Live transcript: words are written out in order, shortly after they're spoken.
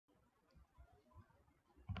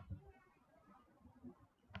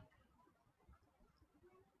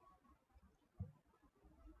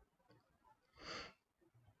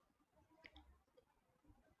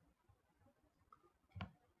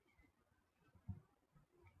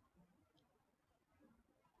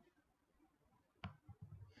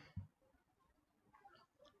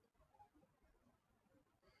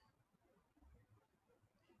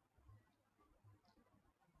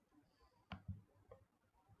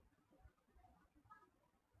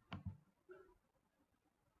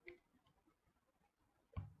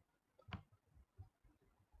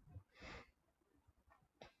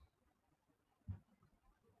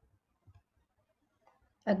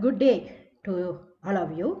A good day to all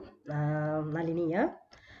of you. Nalini here.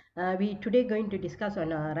 We today going to discuss on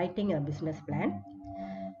writing a business plan,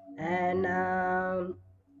 and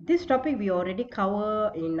this topic we already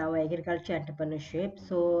cover in our agriculture entrepreneurship.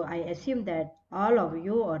 So I assume that all of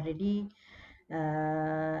you already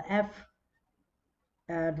have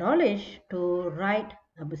knowledge to write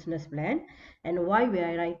a business plan and why we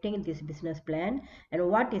are writing this business plan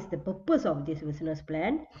and what is the purpose of this business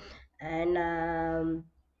plan and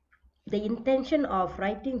the intention of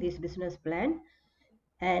writing this business plan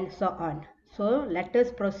and so on. So let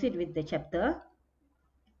us proceed with the chapter.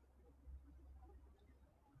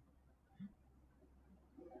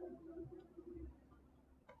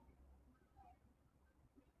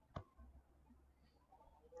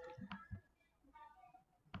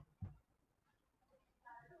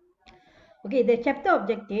 Okay, the chapter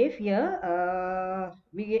objective here,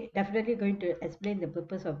 we definitely going to explain the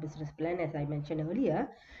purpose of business plan as I mentioned earlier,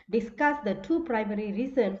 discuss the two primary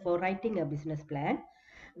reasons for writing a business plan,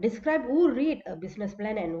 describe who read a business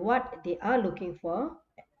plan and what they are looking for,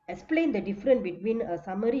 explain the difference between a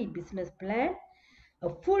summary business plan, a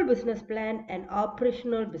full business plan and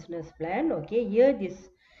operational business plan. Okay, here this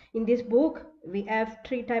in this book we have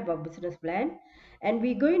three type of business plan, and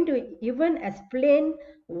we're going to even explain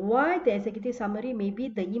why the executive summary may be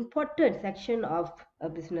the important section of a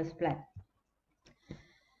business plan.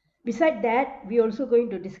 Beside that, we also going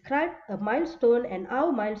to describe a milestone and how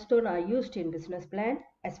milestones are used in business plan,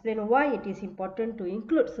 explain why it is important to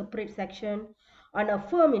include separate section on a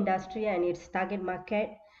firm industry and its target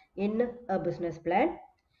market in a business plan,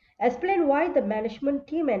 explain why the management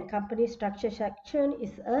team and company structure section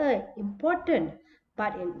is a important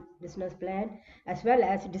part in business plan, as well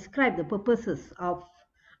as describe the purposes of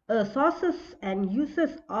sources and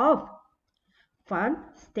uses of fund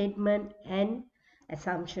statement and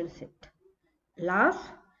assumption set. Last,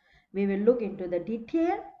 we will look into the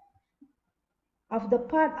detail of the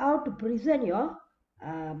part how to present your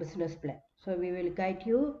business plan. So we will guide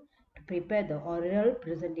you to prepare the oral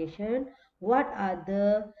presentation. What are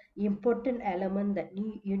the important elements that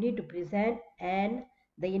you need to present, and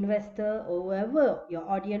the investor or whoever your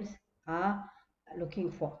audience are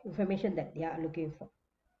looking for, information that they are looking for.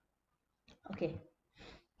 Okay.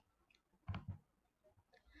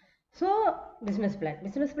 So business plan.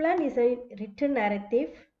 Business plan is a written narrative,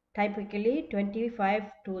 typically 25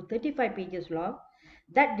 to 35 pages long,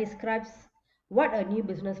 that describes what a new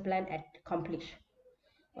business plan accomplish.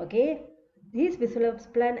 Okay, these business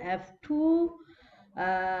plan have two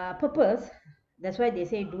purpose. That's why they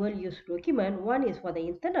say dual use document. One is for the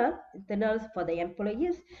internals for the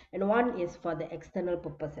employees, and one is for the external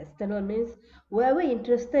purpose. External means whoever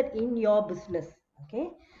interested in your business. Okay,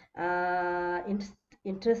 uh, in,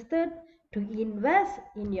 interested to invest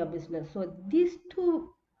in your business. So these two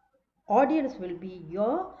audience will be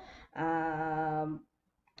your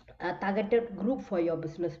targeted group for your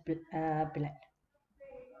business plan.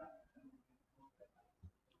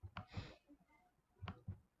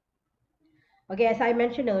 Okay, as I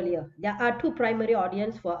mentioned earlier, there are two primary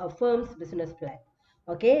audience for a firm's business plan.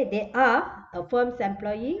 Okay, they are a firm's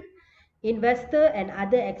employee, investor, and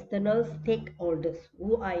other external stakeholders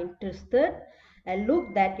who are interested and look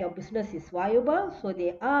that your business is viable, so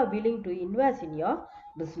they are willing to invest in your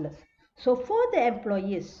business. So for the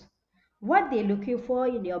employees, what they're looking for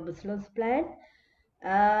in your business plan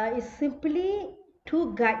is simply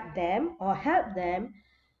to guide them or help them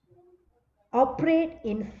operate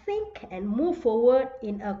in sync and move forward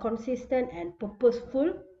in a consistent and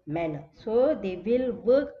purposeful manner. So they will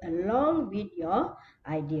work along with your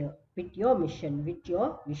idea, with your mission, with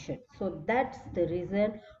your vision. So that's the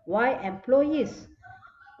reason why employees,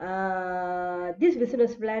 this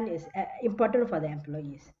business plan is important for the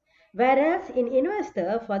employees. Whereas in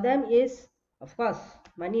investor, for them is, of course,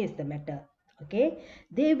 money is the matter. Okay,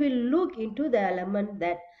 they will look into the element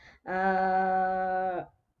that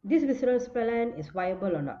this business plan is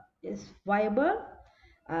viable or not. Is viable,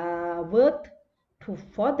 worth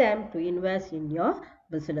for them to invest in your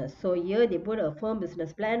business. So here they put a firm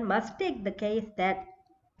business plan must take the case that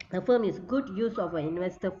the firm is good use of an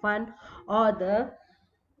investor fund or the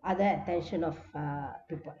other attention of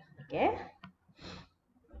people. Okay,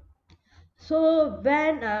 so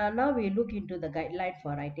when now we look into the guideline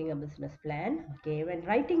for writing a business plan. Okay, when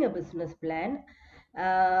writing a business plan,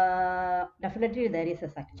 definitely there is a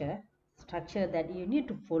structure that you need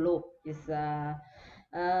to follow. Is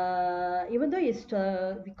even though it's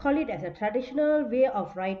we call it as a traditional way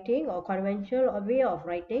of writing or conventional way of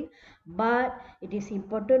writing, but it is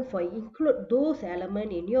important for include those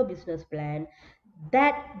elements in your business plan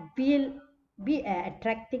that will be an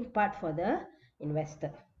attracting part for the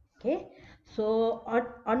investor. Okay, so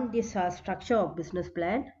on this structure of business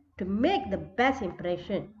plan, to make the best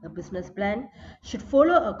impression, a business plan should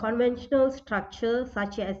follow a conventional structure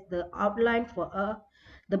such as the outline for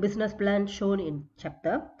the business plan shown in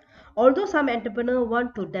chapter. Although some entrepreneurs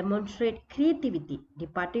want to demonstrate creativity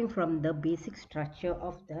departing from the basic structure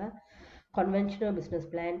of the conventional business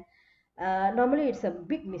plan, normally it's a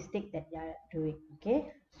big mistake that they are doing.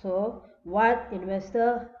 Okay, so what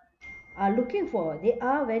investor are looking for, they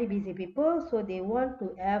are very busy people, so they want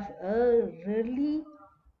to have a really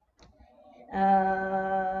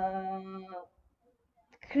uh,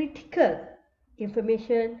 critical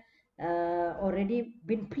information already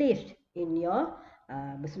been placed in your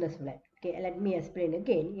business plan. Okay, let me explain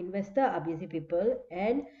again. Investor are busy people,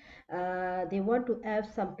 and they want to have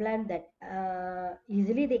some plan that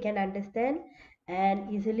easily they can understand,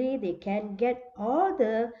 and easily they can get all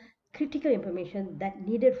the critical information that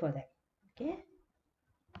needed for them. Okay,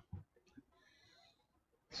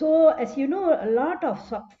 so as you know, a lot of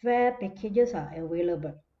software packages are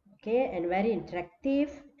available, okay, and very interactive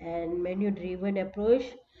and menu-driven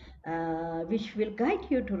approach, which will guide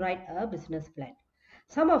you to write a business plan.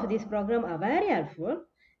 Some of these programs are very helpful,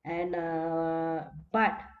 and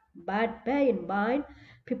but bear in mind,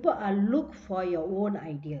 people are look for your own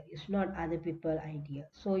idea. It's not other people idea.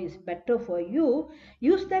 So it's better for you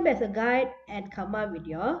use them as a guide and come up with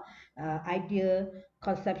your idea,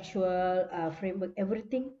 conceptual framework,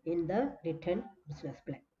 everything in the written business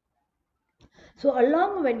plan. So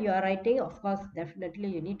along when you are writing, of course, definitely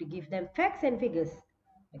you need to give them facts and figures.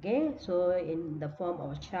 Okay, so in the form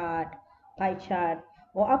of a chart, pie chart,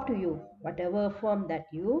 or up to you, whatever form that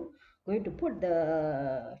you going to put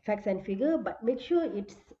the facts and figure, but make sure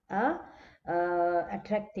it's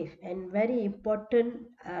attractive and very important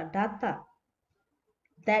data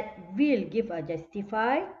that will give a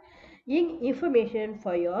justifying information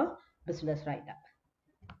for your business write-up.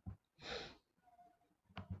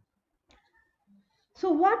 So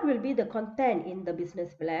what will be the content in the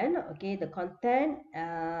business plan? Okay, the content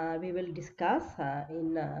we will discuss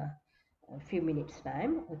in a few minutes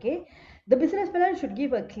time. Okay, the business plan should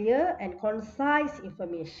give a clear and concise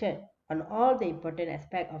information on all the important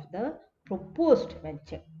aspects of the proposed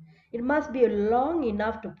venture. It must be long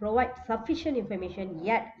enough to provide sufficient information,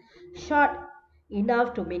 yet short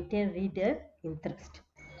enough to maintain reader interest.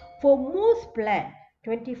 For most plan,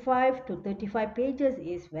 25 to 35 pages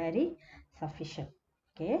is very sufficient.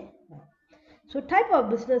 Okay, so type of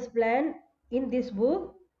business plan in this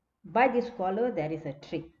book by this scholar, there is a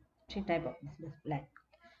three type of business plan.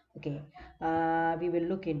 Okay, we will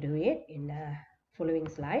look into it in the following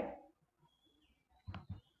slide.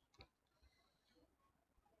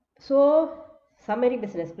 So summary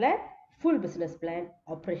business plan, full business plan,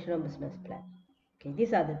 operational business plan. Okay,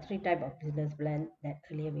 these are the three type of business plan that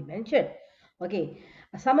earlier we mentioned. Okay,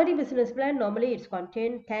 a summary business plan, normally it's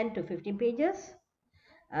contain 10 to 15 pages.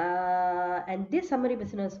 And this summary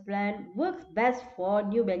business plan works best for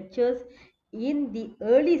new ventures in the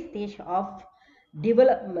early stage of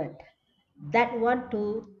development that want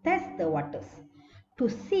to test the waters to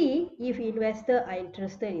see if investors are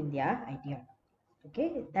interested in their idea.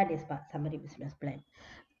 Okay, that is summary business plan.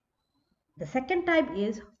 The second type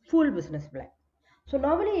is full business plan. So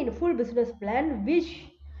normally in full business plan,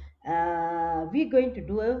 which we're going to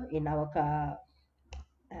do in our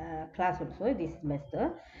class also this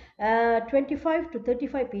semester, 25 to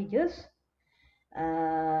 35 pages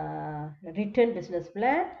written business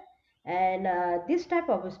plan, and this type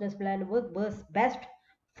of business plan works best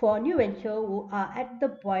for new venture who are at the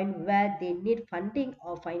point where they need funding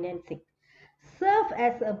or financing, serve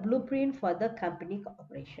as a blueprint for the company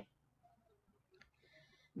operation.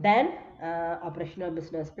 Then operational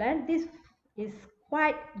business plan, this is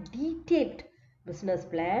quite detailed business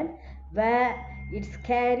plan where it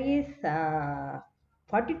carries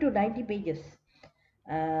 40 to 90 pages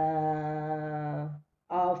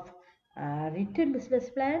of written business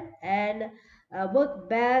plan, and work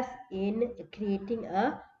best in creating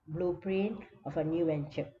a blueprint of a new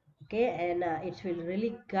venture. Okay, and it will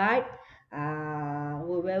really guide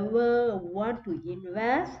whoever want to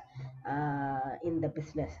invest in the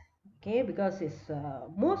business. Okay, because it's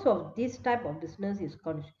most of this type of business is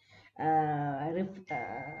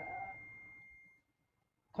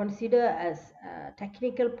consider as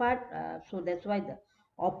technical part, so that's why the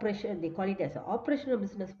operation, they call it as an operational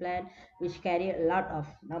business plan, which carry a lot of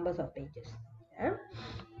numbers of pages. Yeah?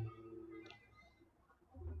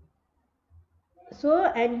 So,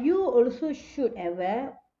 and you also should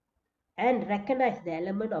aware and recognize the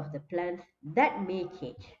element of the plans that may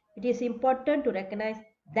change. It is important to recognize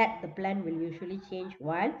that the plan will usually change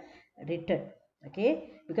while written.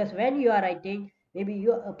 Okay, because when you are writing, maybe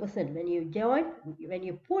you're a person, when you join, when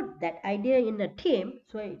you put that idea in a team,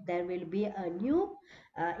 so there will be a new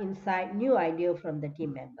insight, new idea from the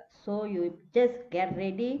team members. So you just get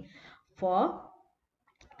ready for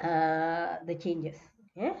the changes.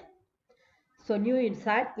 Yeah. So new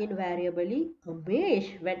insight invariably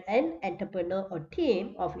emerge when an entrepreneur or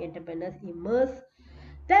team of entrepreneurs immerse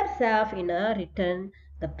themselves in a written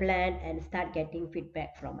the plan and start getting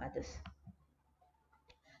feedback from others.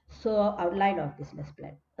 So outline of business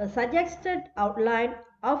plan. A suggested outline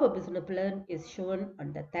of a business plan is shown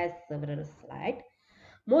on the test several slide.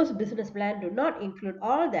 Most business plans do not include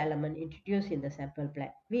all the elements introduced in the sample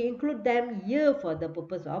plan. We include them here for the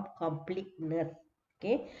purpose of completeness.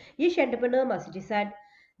 Okay. Each entrepreneur must decide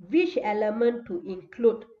which element to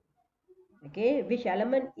include. Okay. Which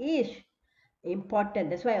element is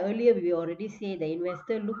important. That's why earlier we already say the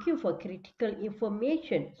investor looking for critical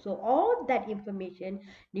information. So all that information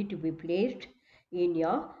need to be placed in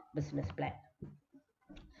your business plan.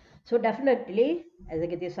 So definitely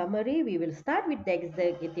executive summary, we will start with the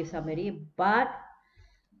executive summary, but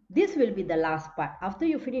this will be the last part after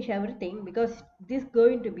you finish everything, because this is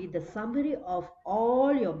going to be the summary of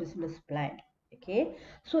all your business plan. Okay,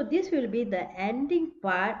 so this will be the ending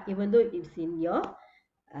part, even though it's in your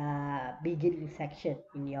beginning section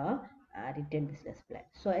in your written business plan.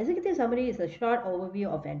 So executive summary is a short overview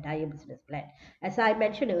of entire business plan. As I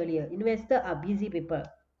mentioned earlier, investors are busy people.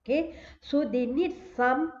 Okay, so they need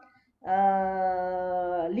some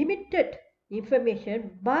limited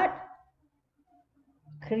information, but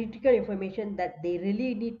critical information that they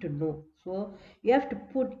really need to know. So you have to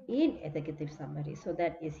put in executive summary so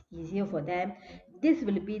that it's easier for them. This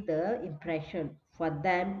will be the impression for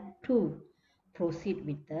them to proceed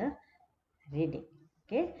with the reading.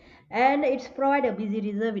 Okay, and it's provide a busy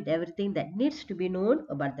reader with everything that needs to be known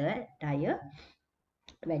about the entire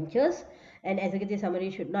ventures, and executive summary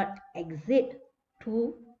should not exceed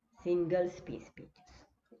 2 single-space pages.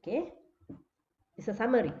 Okay, it's a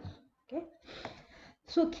summary. Okay,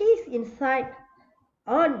 so key insight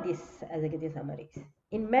on this executive summaries.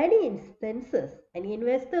 In many instances, an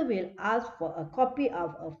investor will ask for a copy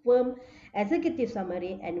of a firm executive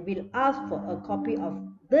summary and will ask for a copy of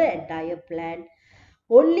the entire plan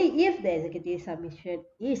only if the executive submission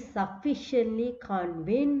is sufficiently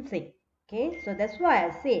convincing. Okay, so that's why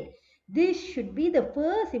I said this should be the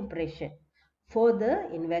first impression for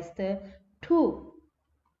the investor to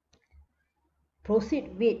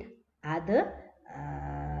proceed with other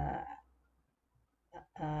uh,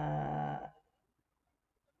 uh,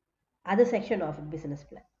 other section of business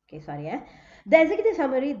plan. Okay, sorry. The executive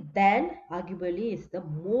summary then arguably is the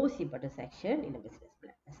most important section in a business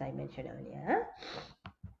plan, as I mentioned earlier.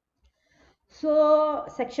 So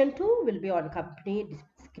section 2 will be on company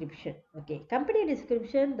description. Okay, company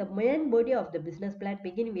description, the main body of the business plan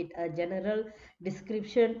begin with a general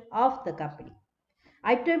description of the company.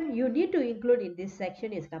 Item you need to include in this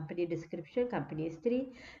section is company description, company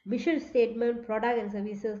history, mission statement, product and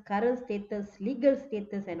services, current status, legal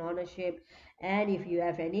status and ownership, and if you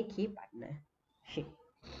have any key partnership.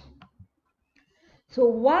 So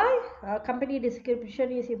why company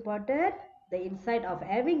description is important? The insight of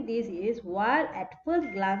having this is, while at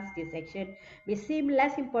first glance this section may seem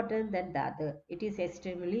less important than the other, it is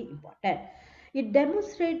extremely important. It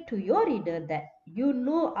demonstrates to your reader that you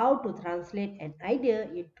know how to translate an idea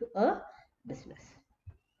into a business.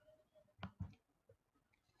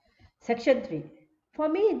 Section 3. For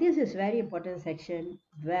me, this is very important section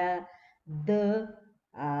where the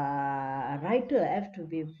writer have to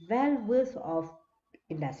be well versed of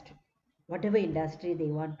industry, whatever industry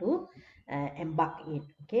they want to embark in.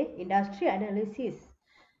 Okay, industry analysis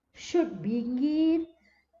should begin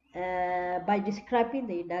by describing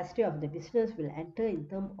the industry of the business will enter in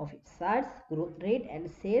terms of its size, growth rate, and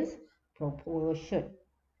sales proportion.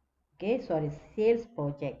 Okay, sorry, sales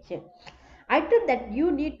projection. Item that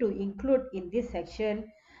you need to include in this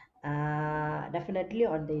section, definitely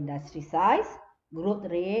on the industry size, growth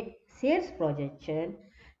rate, sales projection,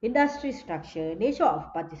 industry structure, nature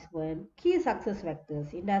of participant, key success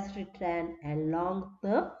factors, industry trend, and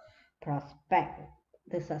long-term prospect,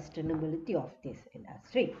 the sustainability of this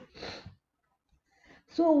industry.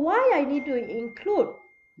 So why I need to include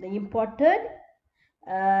the important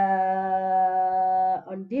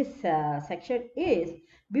on this section is,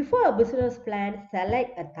 before a business plan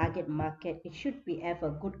select a target market, it should be have a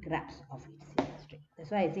good grasp of its industry. That's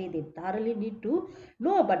why I say they thoroughly need to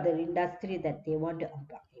know about the industry that they want to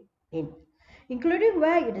embark in, including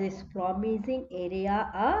where it is promising area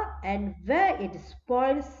are and where its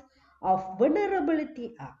points of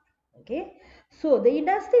vulnerability are. Okay, So the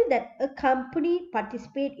industry that a company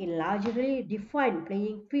participate in largely defined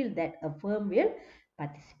playing field that a firm will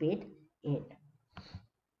participate in.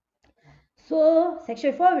 So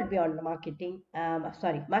section 4 will be on the market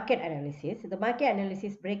analysis. The market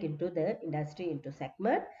analysis break into the industry into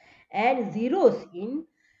segment and zeros in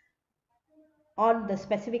on the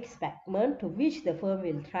specific segment to which the firm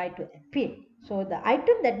will try to appeal. So the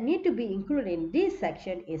item that need to be included in this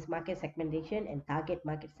section is market segmentation and target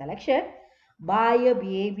market selection, buyer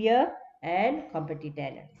behavior and competitor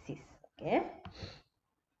analysis. Okay.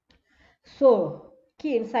 So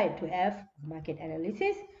key insight to have market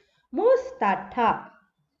analysis. Most startup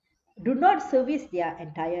do not service their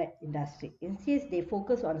entire industry. Instead, they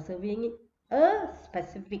focus on serving a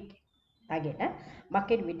specific target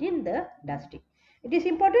market within the industry. It is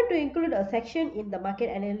important to include a section in the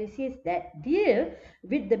market analysis that deal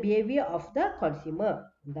with the behavior of the consumer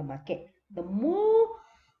in the market. The more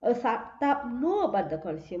a startup know about the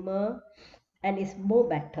consumer and is more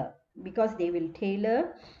better because they will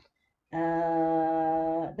tailor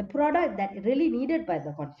the product that really needed by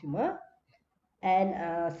the consumer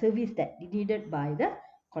and service that needed by the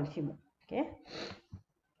consumer. Okay,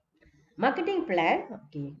 marketing plan.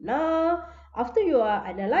 Okay, now after you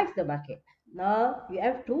analyze the market, now you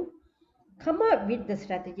have to come up with the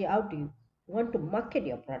strategy. How do you want to market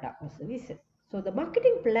your product or services? So the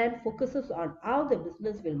marketing plan focuses on how the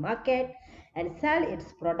business will market and sell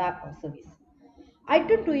its product or service.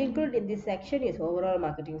 Item to include in this section is overall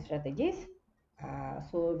marketing strategies.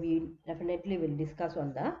 So we definitely will discuss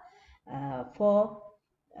on the four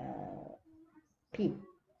uh, P.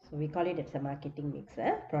 So we call it as a marketing mix,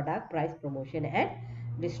 product, price, promotion, and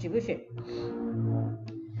distribution.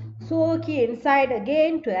 So key insight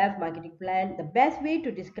again to have marketing plan. The best way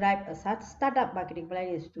to describe a startup marketing plan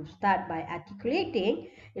is to start by articulating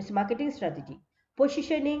its marketing strategy,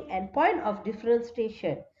 positioning, and point of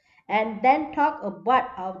differentiation, and then talk about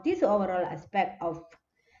how this overall aspect of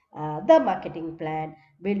the marketing plan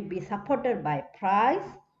will be supported by price,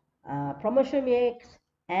 promotion mix,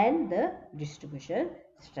 and the distribution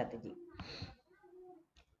strategy.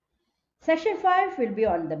 Section 5 will be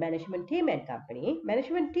on the management team and company.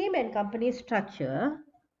 Management team and company structure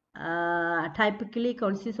typically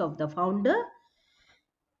consists of the founder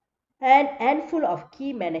and handful of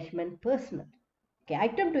key management personnel. Okay,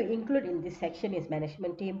 item to include in this section is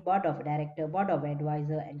management team, board of director, board of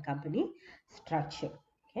advisor, and company structure.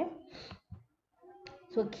 Okay,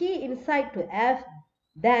 so key insight to have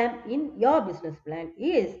them in your business plan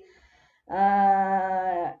is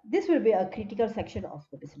this will be a critical section of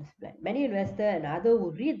the business plan. Many investors and others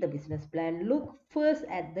who read the business plan look first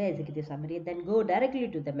at the executive summary, then go directly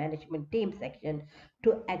to the management team section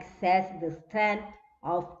to access the strength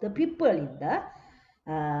of the people in the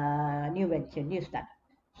new venture, new startup.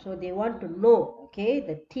 So they want to know, okay,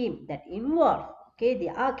 the team that involved, okay, they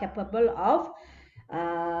are capable of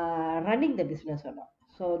running the business or not.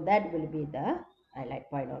 So that will be the highlight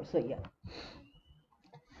point also here.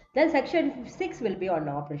 Then section 6 will be on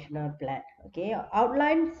operational plan. Okay,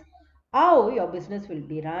 outlines how your business will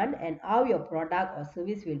be run and how your product or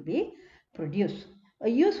service will be produced. A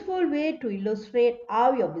useful way to illustrate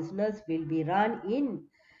how your business will be run in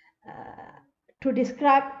to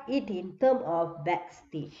describe it in terms of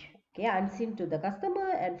backstage. Okay, unseen to the customer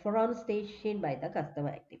and front stage seen by the customer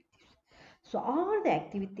activities. So all the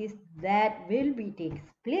activities that will be takes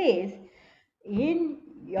place in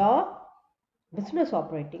your business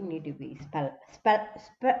operating need to be spell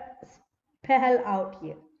out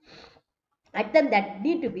here. Item that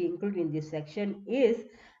need to be included in this section is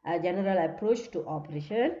a general approach to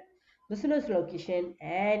operation, business location,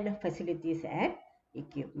 and facilities and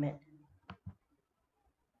equipment.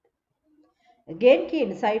 Again, key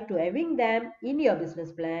insight to having them in your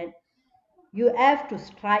business plan. You have to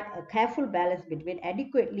strike a careful balance between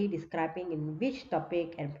adequately describing in which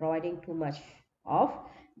topic and providing too much of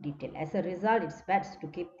detail. As a result, it's best to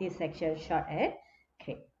keep this section short and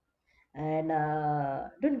crisp. And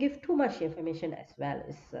don't give too much information as well.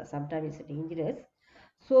 Sometimes it's dangerous.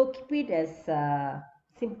 So keep it as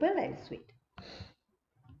simple and sweet.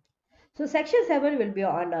 So section 7 will be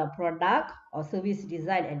on a product or service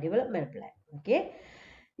design and development plan. Okay.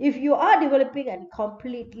 If you are developing a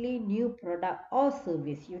completely new product or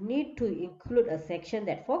service, you need to include a section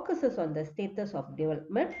that focuses on the status of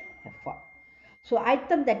development effort. So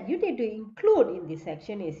item that you need to include in this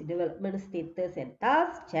section is development status and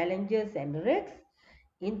tasks, challenges and risks,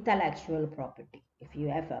 intellectual property. If you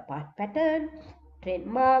have a patent,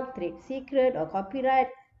 trademark, trade secret or copyright,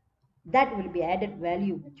 that will be added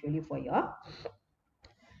value actually for your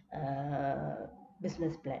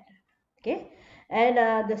business plan. Okay,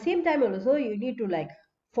 And the same time also you need to like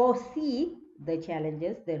foresee the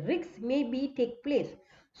challenges, the risks may be take place,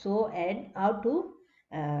 so and how to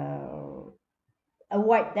uh,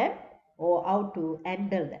 avoid them or how to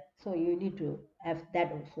handle them. So you need to have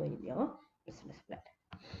that also in your business plan.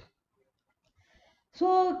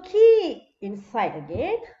 So key insight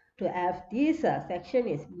again to have this section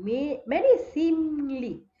is many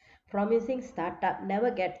seemingly promising startup never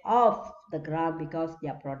get off the ground because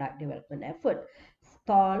their product development effort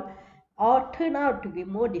stall or turn out to be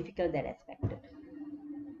more difficult than expected.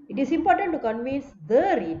 It is important to convince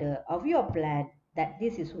the reader of your plan that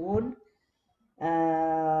this is won't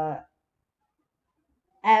uh,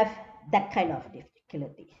 have that kind of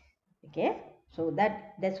difficulty. Okay, so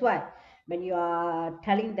that's why when you are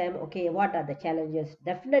telling them, okay, what are the challenges,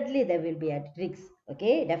 definitely there will be a risks.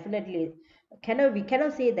 Okay, definitely we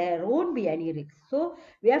cannot say there won't be any risks, so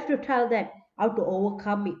we have to tell them how to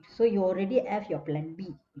overcome it, so you already have your plan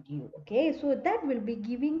B with you. Okay, so that will be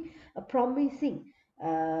giving a promising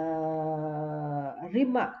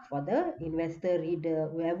remark for the investor, reader,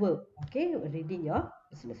 whoever, okay, reading your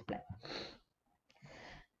business plan.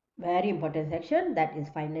 Very important section, that is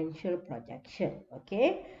financial projection.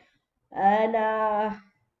 Okay, and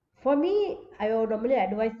for me, I will normally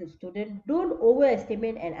advise the student, don't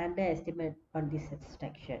overestimate and underestimate on this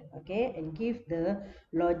section. Okay, and give the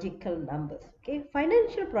logical numbers. Okay,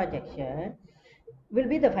 financial projection will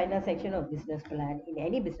be the final section of business plan. In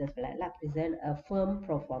any business plan, like present a firm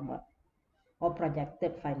pro forma or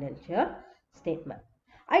projected financial statement.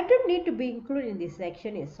 Item need to be included in this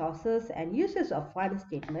section is sources and uses of fund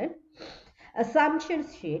statement, assumption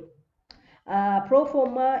sheet, pro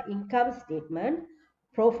forma income statement,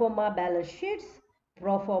 pro forma balance sheets,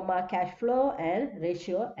 pro forma cash flow, and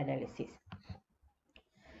ratio analysis.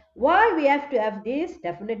 Why we have to have this?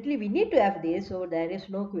 Definitely we need to have this, so there is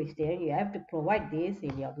no question. You have to provide this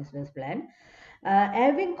in your business plan.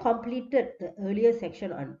 Having completed the earlier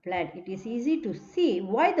section on plan, it is easy to see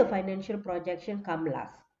why the financial projection come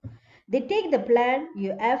last. They take the plan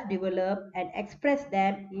you have developed and express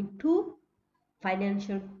them into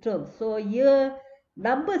financial terms. So here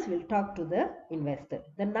numbers will talk to the investor.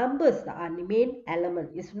 The numbers are the main element.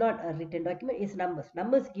 It's not a written document, it's numbers.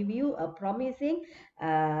 Numbers give you a promising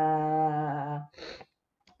uh,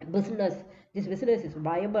 business. This business is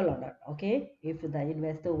viable or not. Okay, if the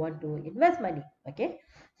investor want to invest money. Okay,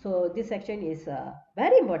 so this section is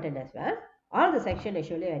very important as well. All the section is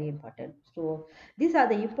actually very important. So these are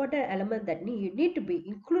the important elements that you need to be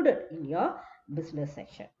included in your business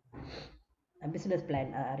section, a business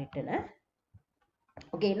plan written.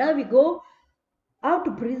 Okay, now we go how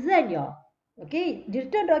to present your, okay,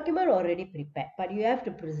 written document already prepared, but you have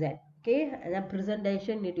to present. Okay, and the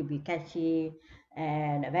presentation need to be catchy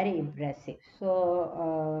and very impressive.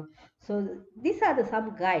 So these are the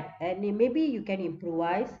some guide, and maybe you can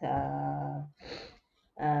improvise uh,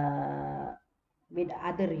 with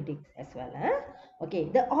other readings as well. Okay,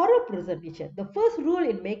 the oral presentation, the first rule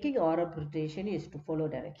in making oral presentation is to follow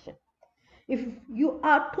direction. If you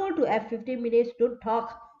are told to have 15 minutes, don't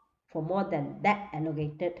talk for more than that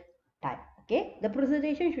allocated time. Okay, the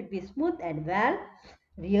presentation should be smooth and well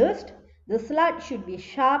rehearsed. The slide should be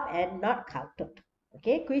sharp and not counted.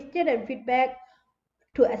 Okay, question and feedback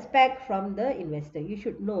to expect from the investor. You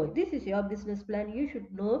should know, this is your business plan, you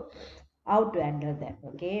should know how to handle them.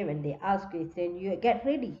 Okay, when they ask question, you get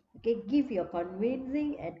ready. Okay, give your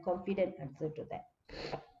convincing and confident answer to them.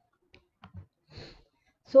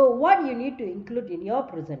 So what you need to include in your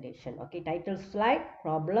presentation? Okay, title slide,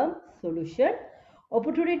 problem, solution,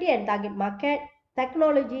 opportunity and target market,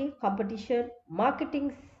 technology, competition,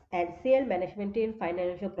 marketing and sale management in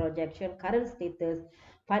financial projection, current status,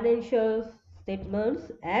 financial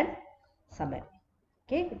statements and summary.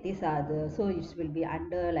 Okay, these are the, so it will be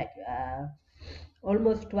under like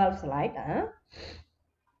almost 12 slide.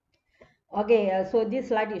 Okay, so this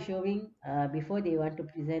slide is showing before they want to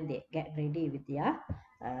present, they get ready with their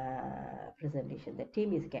presentation. The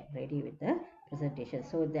team is get ready with the presentation.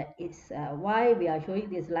 So that is why we are showing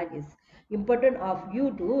this slide is important of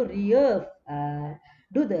you to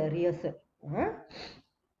do the rehearsal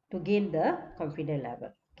to gain the confidence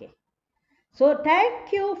level. Okay. So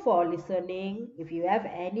thank you for listening. If you have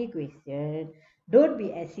any question, don't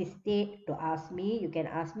be hesitate to ask me. You can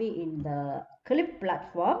ask me in the clip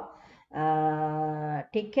platform.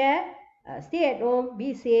 Take care. Stay at home.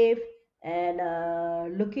 Be safe.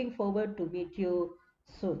 And looking forward to meet you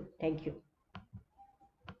soon. Thank you.